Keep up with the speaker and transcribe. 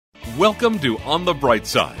Welcome to On the Bright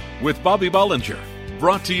Side with Bobby Bollinger.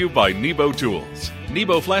 Brought to you by Nebo Tools.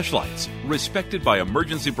 Nebo flashlights, respected by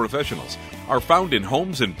emergency professionals, are found in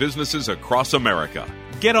homes and businesses across America.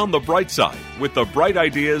 Get on the bright side with the bright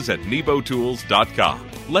ideas at nebotools.com.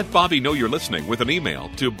 Let Bobby know you're listening with an email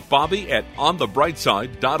to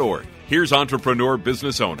bobby@onthebrightside.org. Here's entrepreneur,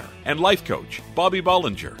 business owner, and life coach Bobby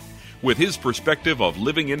Bollinger with his perspective of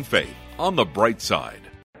living in faith on the bright side.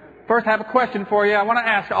 First, I have a question for you. I want to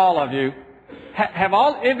ask all of you,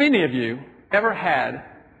 if any of you ever had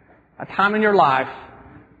a time in your life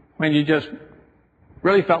when you just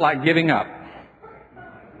really felt like giving up?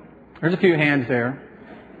 There's a few hands there.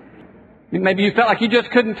 Maybe you felt like you just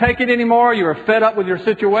couldn't take it anymore. You were fed up with your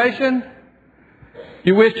situation.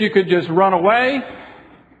 You wished you could just run away.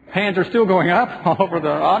 Hands are still going up all over the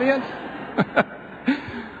audience.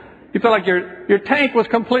 You felt like your tank was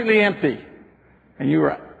completely empty and you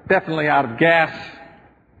were definitely out of gas.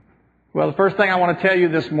 Well, the first thing I want to tell you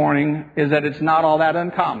this morning is that it's not all that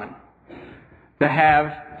uncommon to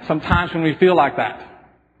have some times when we feel like that.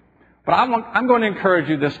 But I'm going to encourage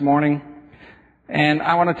you this morning, and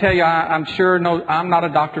I want to tell you, I'm not a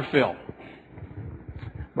Dr. Phil.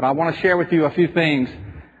 But I want to share with you a few things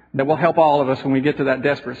that will help all of us when we get to that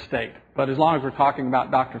desperate state. But as long as we're talking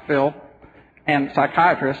about Dr. Phil and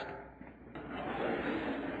psychiatrist,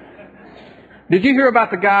 did you hear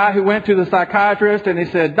about the guy who went to the psychiatrist and he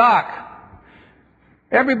said, "Doc,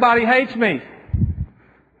 everybody hates me." And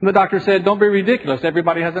the doctor said, "Don't be ridiculous.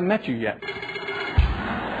 Everybody hasn't met you yet."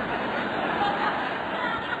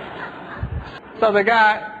 So the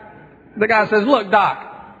guy says, "Look, Doc,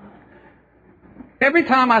 every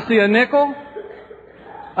time I see a nickel,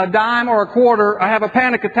 a dime, or a quarter, I have a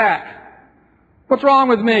panic attack. What's wrong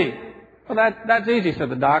with me?" "Well, that's easy," said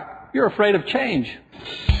the doc. "You're afraid of change."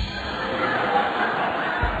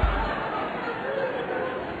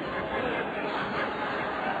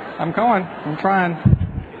 I'm trying.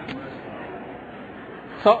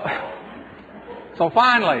 So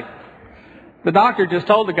finally, the doctor just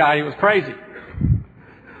told the guy he was crazy.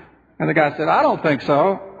 And the guy said, "I don't think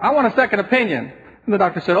so. I want a second opinion." And the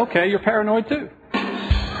doctor said, "Okay, you're paranoid too."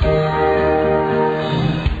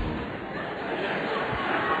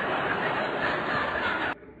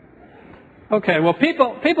 Okay, well,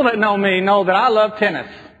 people that know me know that I love tennis.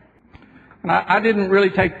 And I didn't really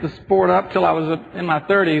take the sport up till I was in my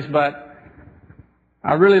 30s, but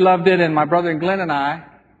I really loved it. And my brother Glenn and I,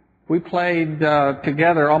 we played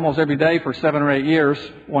together almost every day for 7 or 8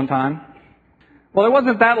 years one time. Well, it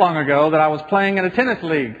wasn't that long ago that I was playing in a tennis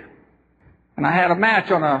league. And I had a match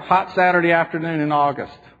on a hot Saturday afternoon in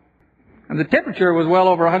August. And the temperature was well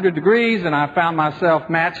over 100 degrees, and I found myself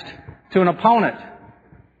matched to an opponent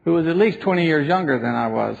who was at least 20 years younger than I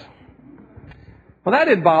was. Well, that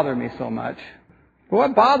didn't bother me so much. But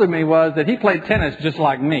what bothered me was that he played tennis just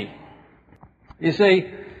like me. You see,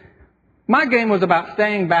 my game was about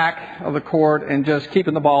staying back of the court and just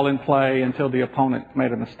keeping the ball in play until the opponent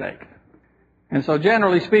made a mistake. And so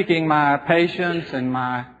generally speaking, my patience and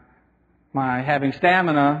my having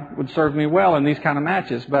stamina would serve me well in these kind of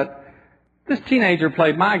matches. But this teenager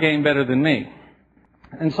played my game better than me.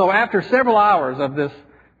 And so after several hours of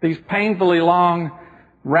these painfully long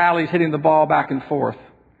rallies hitting the ball back and forth,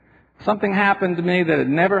 something happened to me that had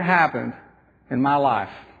never happened in my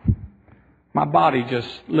life. My body just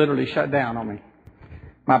literally shut down on me.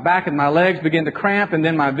 My back and my legs began to cramp, and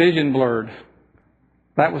then my vision blurred.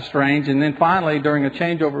 That was strange. And then finally, during a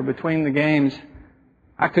changeover between the games,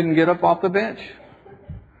 I couldn't get up off the bench.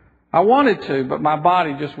 I wanted to, but my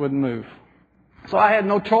body just wouldn't move. So I had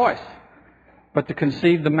no choice but to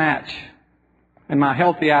concede the match. And my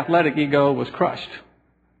healthy athletic ego was crushed.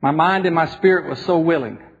 My mind and my spirit was so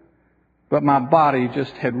willing, but my body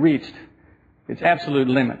just had reached its absolute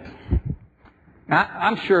limit. Now,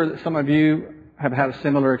 I'm sure that some of you have had a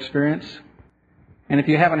similar experience. And if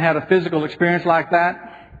you haven't had a physical experience like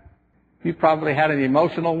that, you've probably had an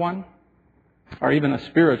emotional one or even a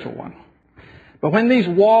spiritual one. But when these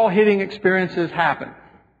wall-hitting experiences happen,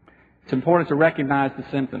 it's important to recognize the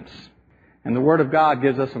symptoms. And the Word of God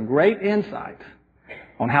gives us some great insight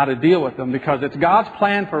on how to deal with them, because it's God's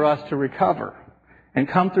plan for us to recover and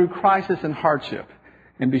come through crisis and hardship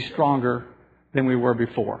and be stronger than we were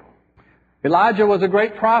before. Elijah was a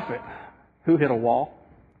great prophet who hit a wall.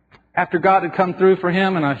 After God had come through for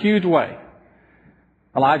him in a huge way,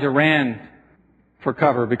 Elijah ran for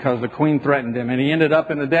cover because the queen threatened him, and he ended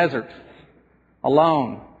up in the desert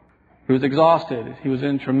alone. He was exhausted. He was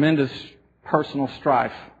in tremendous personal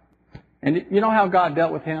strife. And you know how God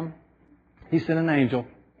dealt with him? He sent an angel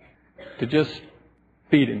to just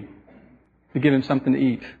feed him, to give him something to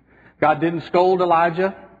eat. God didn't scold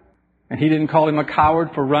Elijah. And he didn't call him a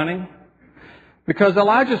coward for running. Because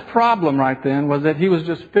Elijah's problem right then was that he was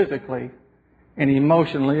just physically and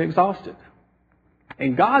emotionally exhausted.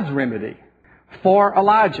 And God's remedy for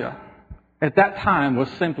Elijah at that time was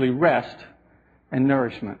simply rest and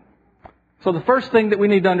nourishment. So the first thing that we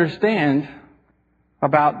need to understand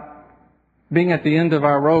about being at the end of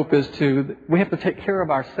our rope is we have to take care of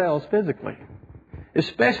ourselves physically,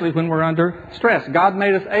 especially when we're under stress. God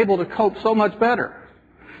made us able to cope so much better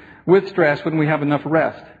with stress when we have enough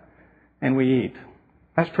rest and we eat.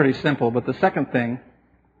 That's pretty simple. But the second thing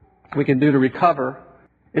we can do to recover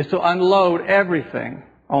is to unload everything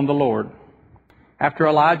on the Lord. After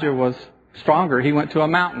Elijah was stronger, he went to a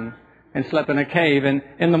mountain and slept in a cave. And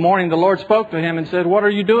in the morning, the Lord spoke to him and said, "What are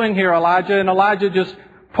you doing here, Elijah?" And Elijah just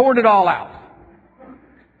poured it all out.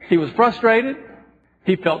 He was frustrated.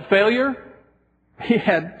 He felt failure. He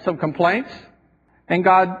had some complaints. And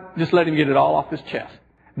God just let him get it all off his chest.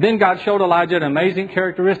 Then God showed Elijah an amazing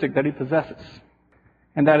characteristic that he possesses.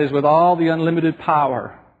 And that is, with all the unlimited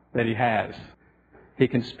power that he has, he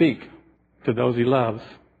can speak to those he loves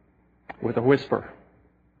with a whisper.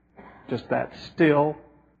 Just that still,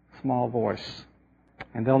 small voice.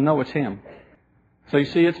 And they'll know it's him. So you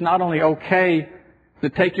see, it's not only okay to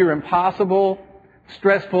take your impossible,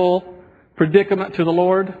 stressful predicament to the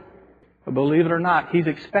Lord, but believe it or not, He's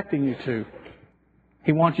expecting you to.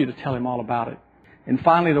 He wants you to tell Him all about it. And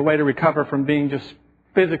finally, the way to recover from being just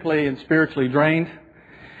physically and spiritually drained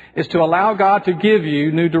is to allow God to give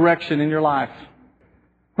you new direction in your life.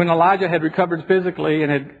 When Elijah had recovered physically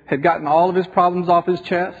and had gotten all of his problems off his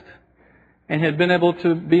chest and had been able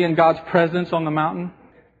to be in God's presence on the mountain,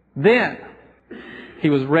 then he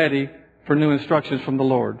was ready for new instructions from the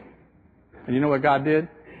Lord. And you know what God did?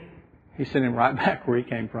 He sent him right back where he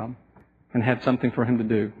came from and had something for him to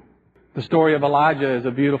do. The story of Elijah is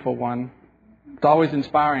a beautiful one. It's always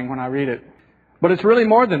inspiring when I read it. But it's really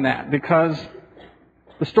more than that, because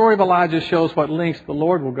the story of Elijah shows what lengths the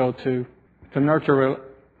Lord will go to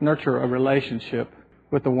nurture a relationship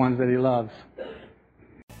with the ones that He loves.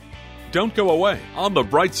 Don't go away. On the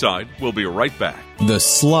Bright Side, we'll be right back. The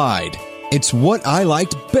slide. It's what I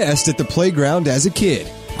liked best at the playground as a kid.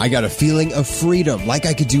 I got a feeling of freedom, like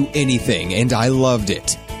I could do anything, and I loved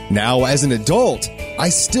it. Now, as an adult, I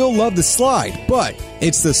still love the slide, but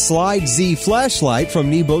it's the Slide Z flashlight from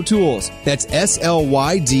Nebo Tools. That's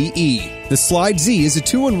SLYDE. The Slide Z is a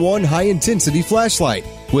 2-in-1 high-intensity flashlight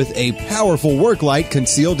with a powerful work light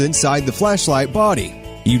concealed inside the flashlight body.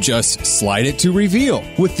 You just slide it to reveal.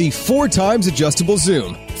 With the 4x adjustable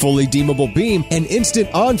zoom, fully dimmable beam, and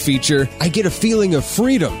instant on feature, I get a feeling of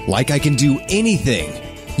freedom, like I can do anything.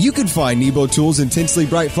 You can find Nebo Tools intensely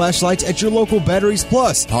bright flashlights at your local Batteries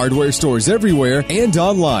Plus hardware stores everywhere and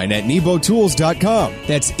online at nebotools.com.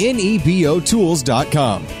 That's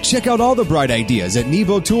NEBOtools.com. Check out all the bright ideas at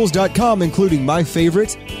nebotools.com, including my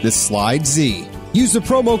favorite, the Slide Z. Use the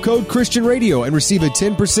promo code Christian Radio and receive a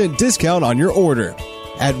 10% discount on your order.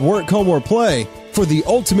 At work, home, or play, for the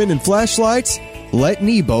ultimate in flashlights, let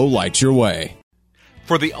Nebo light your way.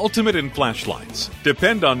 For the ultimate in flashlights,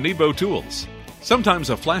 depend on Nebo Tools. Sometimes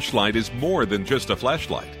a flashlight is more than just a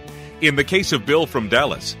flashlight. In the case of Bill from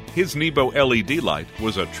Dallas, his Nebo LED light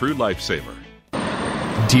was a true lifesaver.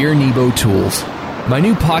 Dear Nebo Tools, my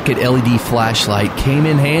new pocket LED flashlight came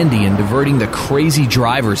in handy in diverting the crazy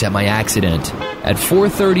drivers at my accident. At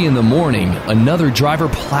 4:30 in the morning, another driver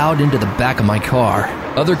plowed into the back of my car.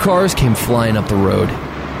 Other cars came flying up the road.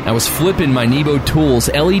 I was flipping my Nebo Tools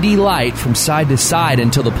LED light from side to side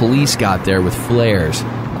until the police got there with flares.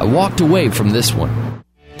 I walked away from this one.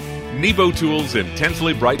 Nebo Tools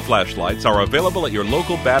intensely bright flashlights are available at your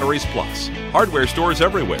local Batteries Plus, hardware stores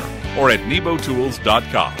everywhere, or at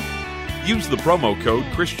nebotools.com. Use the promo code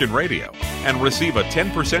Christian Radio and receive a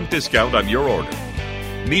 10% discount on your order.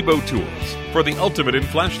 Nebo Tools, for the ultimate in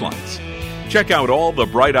flashlights. Check out all the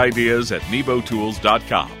bright ideas at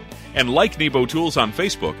nebotools.com and like Nebo Tools on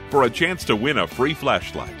Facebook for a chance to win a free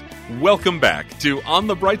flashlight. Welcome back to On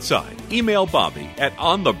the Bright Side. Email Bobby at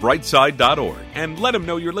onthebrightside.org and let him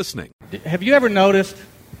know you're listening. Have you ever noticed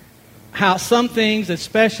how some things,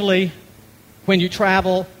 especially when you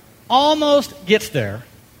travel, almost gets there,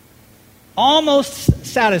 almost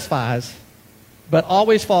satisfies, but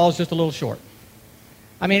always falls just a little short?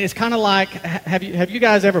 I mean, it's kind of like, have you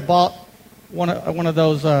guys ever bought one of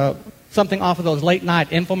those, something off of those late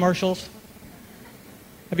night infomercials?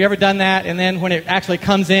 Have you ever done that? And then when it actually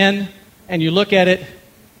comes in and you look at it,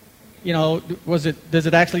 you know, does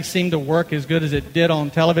it actually seem to work as good as it did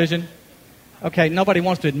on television? Okay, nobody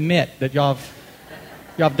wants to admit that y'all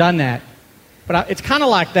have done that. But it's kind of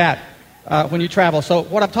like that when you travel. So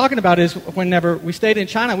what I'm talking about is whenever we stayed in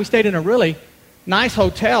China, we stayed in a really nice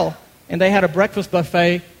hotel, and they had a breakfast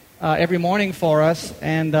buffet every morning for us.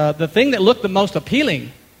 And the thing that looked the most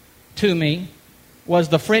appealing to me was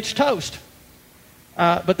the French toast.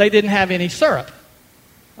 But they didn't have any syrup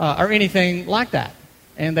or anything like that.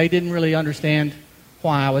 And they didn't really understand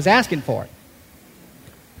why I was asking for it.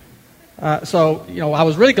 So I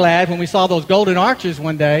was really glad when we saw those golden arches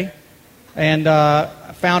one day and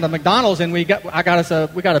found a McDonald's, and we got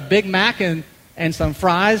a Big Mac and some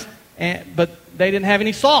fries, but they didn't have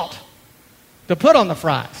any salt to put on the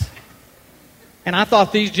fries. And I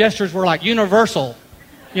thought these gestures were like universal,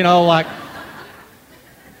 but all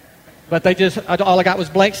I got was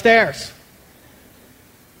blank stares.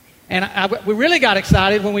 And we really got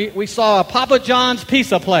excited when we saw a Papa John's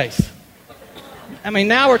pizza place. I mean,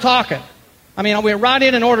 now we're talking. I mean, we went right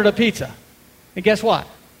in and ordered a pizza. And guess what?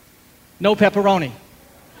 No pepperoni.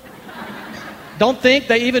 Don't think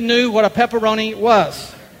they even knew what a pepperoni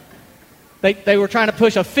was. They were trying to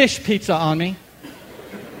push a fish pizza on me.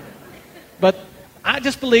 But I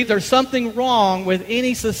just believe there's something wrong with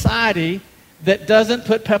any society that doesn't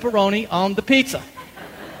put pepperoni on the pizza.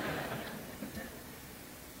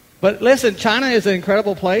 But listen, China is an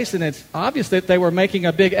incredible place, and it's obvious that they were making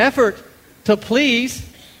a big effort to please,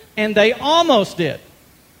 and they almost did,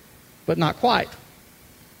 but not quite.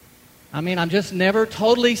 I mean, I'm just never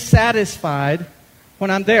totally satisfied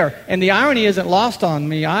when I'm there. And the irony isn't lost on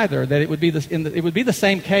me either, that it would be the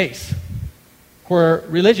same case where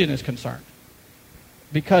religion is concerned.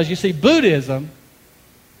 Because, you see, Buddhism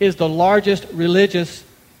is the largest religious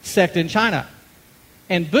sect in China.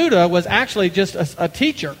 And Buddha was actually just a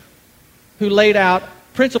teacher who laid out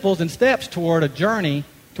principles and steps toward a journey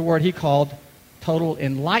toward he called total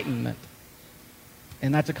enlightenment.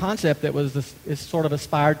 And that's a concept that is sort of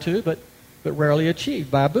aspired to, but rarely achieved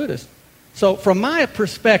by a Buddhist. So from my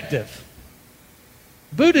perspective,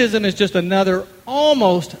 Buddhism is just another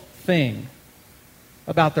almost thing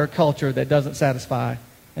about their culture that doesn't satisfy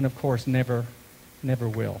and, of course, never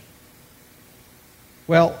will.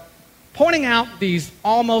 Well, pointing out these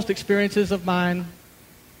almost experiences of mine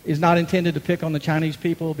is not intended to pick on the Chinese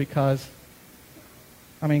people because,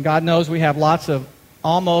 I mean, God knows we have lots of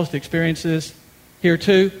almost experiences here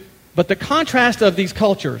too. But the contrast of these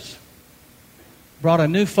cultures brought a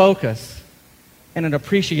new focus and an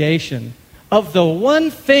appreciation of the one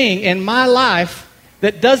thing in my life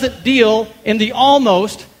that doesn't deal in the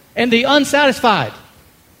almost and the unsatisfied.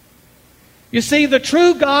 You see, the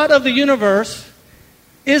true God of the universe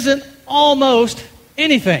isn't almost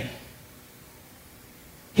anything.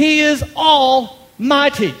 He is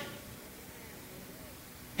almighty.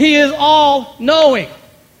 He is all-knowing.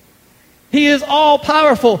 He is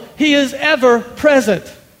all-powerful. He is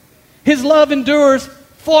ever-present. His love endures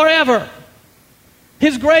forever.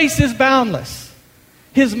 His grace is boundless.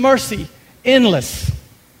 His mercy endless.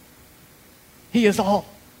 He is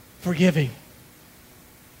all-forgiving.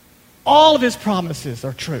 All of His promises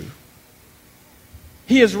are true.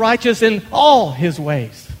 He is righteous in all His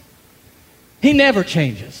ways. He never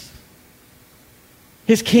changes.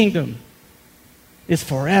 His kingdom is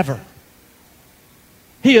forever.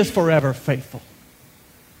 He is forever faithful.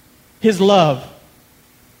 His love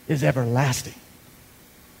is everlasting.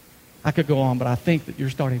 I could go on, but I think that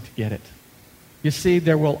you're starting to get it. You see,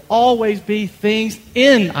 there will always be things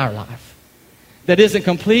in our life that isn't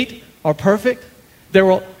complete or perfect. There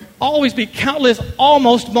will always be countless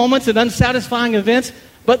almost moments and unsatisfying events.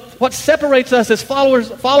 But what separates us as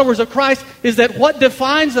followers of Christ is that what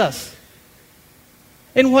defines us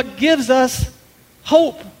and what gives us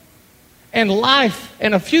hope and life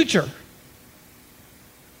and a future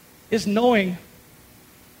is knowing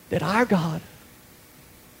that our God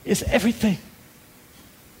is everything.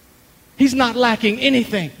 He's not lacking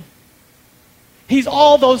anything. He's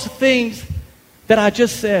all those things that I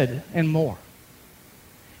just said and more.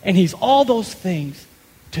 And He's all those things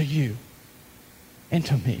to you and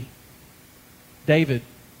to me. David,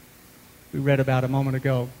 we read about a moment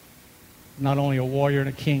ago, not only a warrior and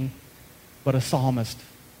a king, but a psalmist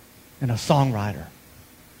and a songwriter.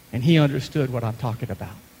 And he understood what I'm talking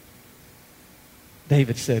about.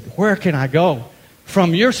 David said, "Where can I go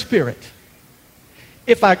from your spirit?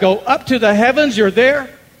 If I go up to the heavens, you're there.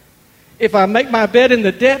 If I make my bed in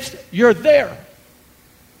the depths, you're there.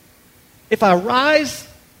 If I rise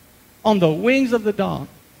on the wings of the dawn,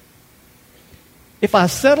 if I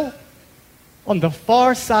settle on the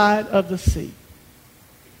far side of the sea,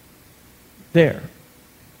 there,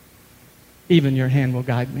 even your hand will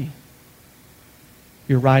guide me.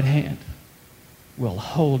 Your right hand will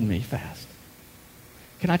hold me fast."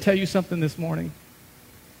 Can I tell you something this morning?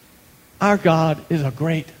 Our God is a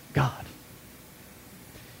great God.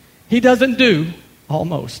 He doesn't do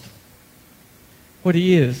almost. What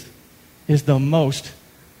he is the most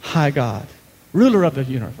high God, ruler of the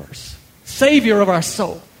universe, Savior of our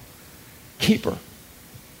soul, keeper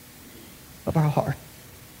of our heart.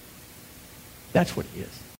 That's what he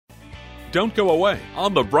is. Don't go away.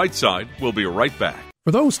 On the Bright Side, we'll be right back.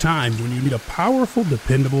 For those times when you need a powerful,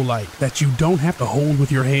 dependable light that you don't have to hold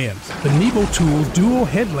with your hands, the Nebo Tools Dual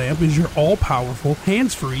Headlamp is your all-powerful,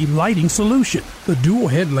 hands-free lighting solution. The Dual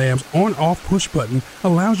Headlamp's on-off push button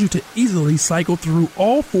allows you to easily cycle through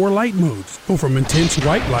all 4 light modes. Go from intense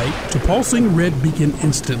white light to pulsing red beacon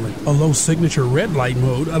instantly. A low signature red light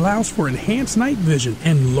mode allows for enhanced night vision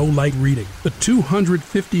and low light reading. The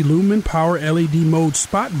 250 lumen power LED mode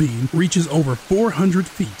spot beam reaches over 400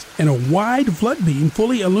 feet, and a wide flood beam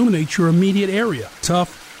fully illuminates your immediate area.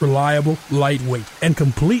 Tough, reliable, lightweight, and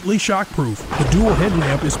completely shockproof. The dual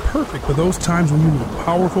headlamp is perfect for those times when you need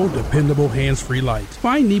powerful, dependable, hands-free lights.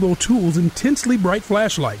 Find Nebo Tools' intensely bright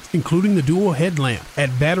flashlights, including the dual headlamp,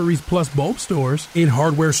 at Batteries Plus bulb stores, in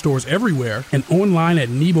hardware stores everywhere, and online at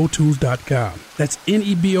nebotools.com. That's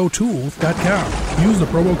nebotools.com. Use the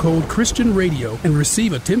promo code Christian Radio and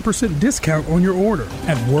receive a 10% discount on your order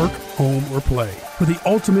at work, home, or play. For the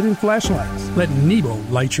ultimate in flashlights, let Nebo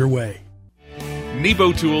light your way.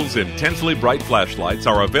 Nebo Tools' intensely bright flashlights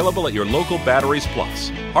are available at your local Batteries Plus,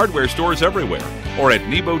 hardware stores everywhere, or at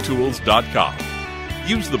nebotools.com.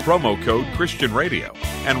 Use the promo code Christian Radio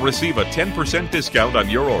and receive a 10% discount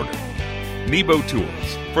on your order. Nebo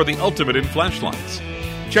Tools, for the ultimate in flashlights.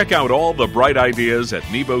 Check out all the bright ideas at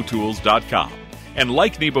nebotools.com and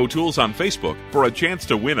like Nebo Tools on Facebook for a chance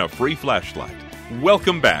to win a free flashlight.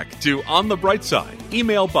 Welcome back to On the Bright Side.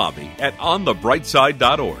 Email Bobby at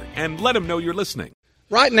onthebrightside.org and let him know you're listening.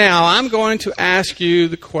 Right now, I'm going to ask you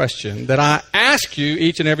the question that I ask you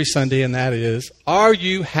each and every Sunday, and that is, are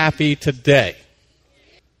you happy today?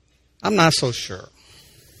 I'm not so sure.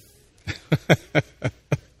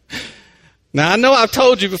 Now, I know I've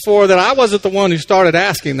told you before that I wasn't the one who started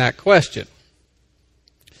asking that question.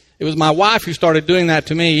 It was my wife who started doing that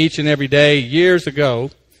to me each and every day years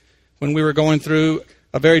ago when we were going through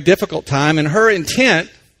a very difficult time, and her intent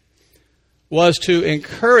was to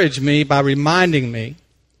encourage me by reminding me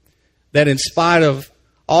that in spite of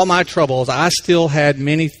all my troubles, I still had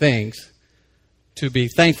many things to be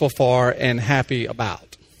thankful for and happy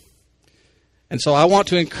about. And so I want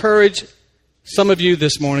to encourage some of you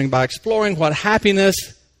this morning by exploring what happiness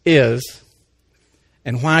is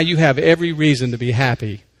and why you have every reason to be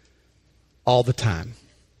happy all the time.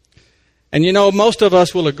 And you know, most of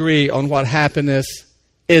us will agree on what happiness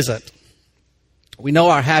isn't. We know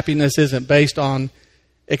our happiness isn't based on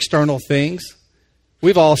external things.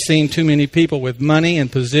 We've all seen too many people with money and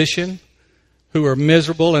position who are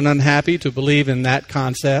miserable and unhappy to believe in that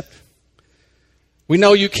concept. We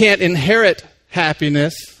know you can't inherit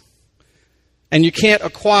happiness, and you can't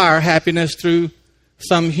acquire happiness through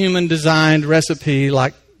some human-designed recipe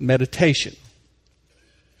like meditation.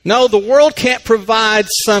 No, the world can't provide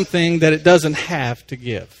something that it doesn't have to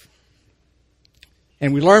give.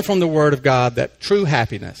 And we learn from the Word of God that true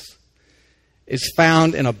happiness is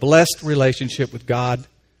found in a blessed relationship with God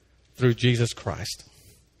through Jesus Christ.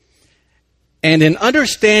 And in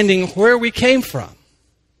understanding where we came from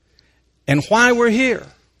and why we're here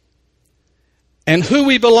and who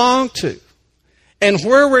we belong to and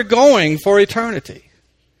where we're going for eternity.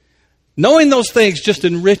 Knowing those things just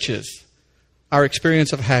enriches our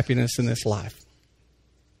experience of happiness in this life.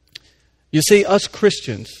 You see, us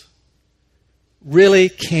Christians really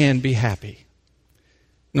can be happy,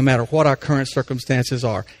 no matter what our current circumstances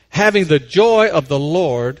are. Having the joy of the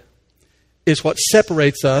Lord is what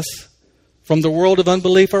separates us from the world of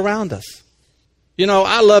unbelief around us. You know,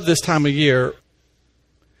 I love this time of year.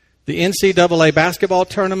 The NCAA basketball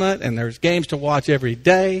tournament, and there's games to watch every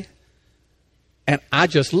day, and I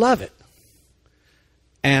just love it.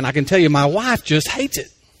 And I can tell you, my wife just hates it.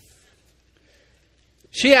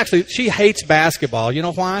 She hates basketball. You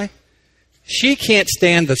know why? She can't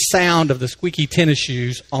stand the sound of the squeaky tennis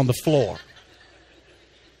shoes on the floor.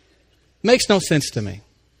 Makes no sense to me.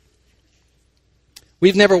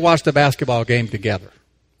 We've never watched a basketball game together.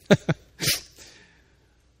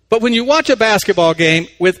 But when you watch a basketball game,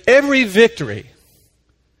 with every victory,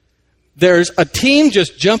 there's a team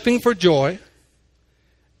just jumping for joy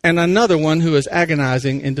and another one who is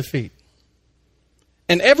agonizing in defeat.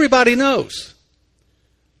 And everybody knows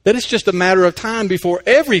that it's just a matter of time before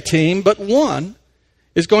every team but one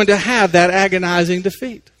is going to have that agonizing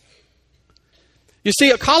defeat. You see,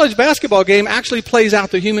 a college basketball game actually plays out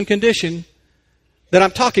the human condition that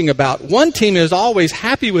I'm talking about. One team is always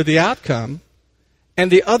happy with the outcome, and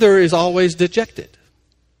the other is always dejected.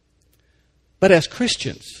 But as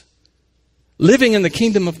Christians, living in the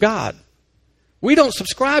kingdom of God, we don't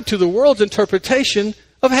subscribe to the world's interpretation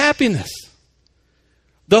of happiness.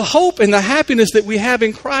 The hope and the happiness that we have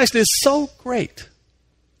in Christ is so great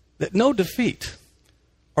that no defeat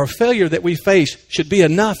or failure that we face should be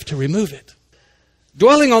enough to remove it.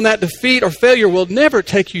 Dwelling on that defeat or failure will never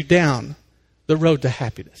take you down the road to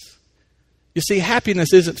happiness. You see,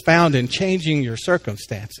 happiness isn't found in changing your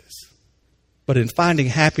circumstances, but in finding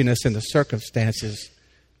happiness in the circumstances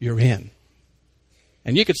you're in.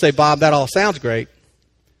 And you could say, Bob, that all sounds great,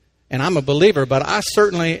 and I'm a believer, but I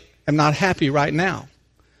certainly am not happy right now.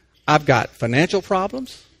 I've got financial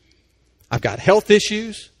problems. I've got health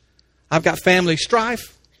issues. I've got family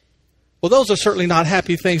strife. Well, those are certainly not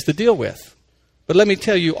happy things to deal with. But let me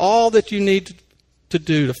tell you, all that you need to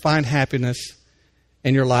do to find happiness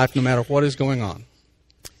in your life, no matter what is going on,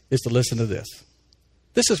 is to listen to this.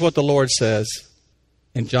 This is what the Lord says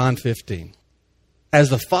in John 15. As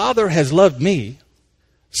the Father has loved me,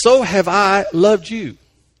 so have I loved you.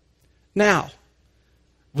 Now,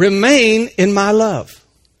 remain in my love.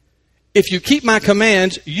 If you keep my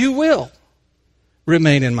commands, you will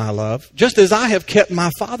remain in my love, just as I have kept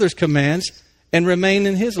my Father's commands and remain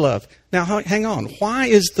in his love. Now, hang on. Why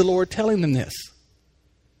is the Lord telling them this?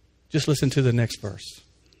 Just listen to the next verse.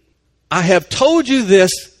 I have told you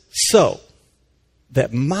this so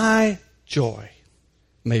that my joy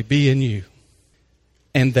may be in you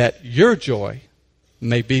and that your joy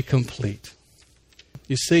may be complete.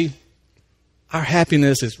 You see, our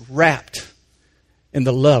happiness is wrapped in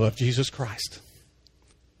the love of Jesus Christ.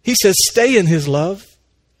 He says, stay in his love,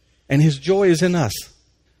 and his joy is in us.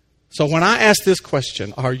 So when I ask this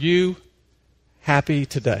question, are you happy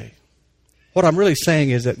today? What I'm really saying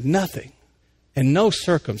is that nothing and no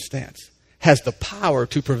circumstance has the power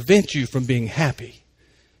to prevent you from being happy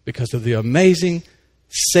because of the amazing,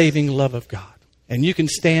 saving love of God. And you can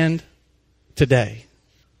stand today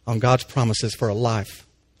on God's promises for a life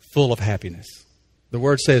full of happiness. The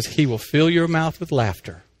word says he will fill your mouth with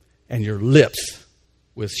laughter and your lips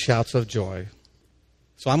with shouts of joy.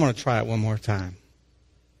 So I'm going to try it one more time.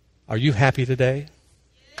 Are you happy today?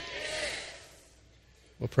 Yes.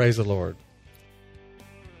 Well, praise the Lord.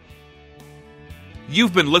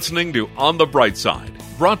 You've been listening to On the Bright Side,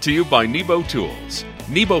 brought to you by Nebo Tools.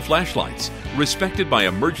 Nebo flashlights, respected by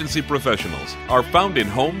emergency professionals, are found in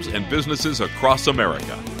homes and businesses across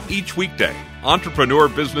America. Each weekday, entrepreneur,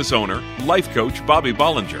 business owner, life coach Bobby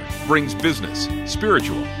Bollinger brings business,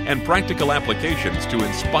 spiritual, and practical applications to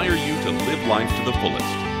inspire you to live life to the fullest.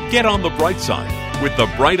 Get on the bright side with the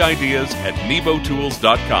bright ideas at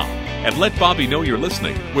nebotools.com and let Bobby know you're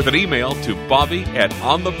listening with an email to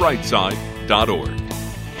bobby@onthebrightside.org.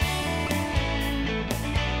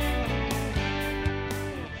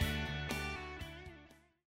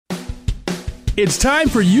 It's time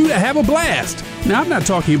for you to have a blast. Now, I'm not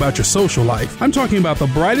talking about your social life. I'm talking about the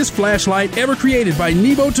brightest flashlight ever created by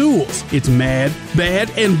Nebo Tools. It's mad, bad,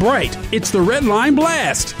 and bright. It's the Redline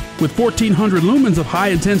Blast. With 1,400 lumens of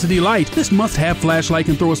high-intensity light, this must-have flashlight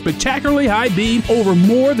can throw a spectacularly high beam over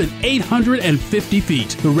more than 850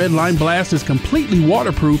 feet. The Redline Blast is completely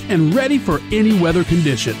waterproof and ready for any weather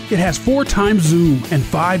condition. It has 4 times zoom and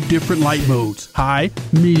 5 different light modes: high,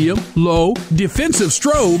 medium, low, defensive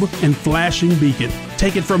strobe, and flashing beacon.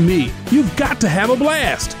 Take it from me, you've got to have a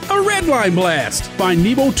blast. A Redline Blast. Find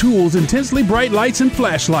Nebo Tools' intensely bright lights and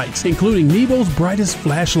flashlights, including Nebo's brightest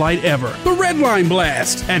flashlight ever, the Redline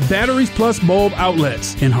Blast, at Batteries Plus bulb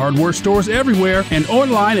outlets, in hardware stores everywhere, and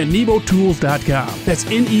online at nebotools.com. That's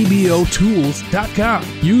nebotools.com.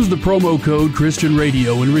 Use the promo code Christian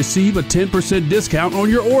Radio and receive a 10% discount on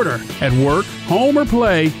your order at work, home, or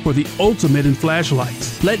play for the ultimate in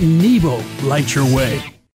flashlights. Let Nebo light your way.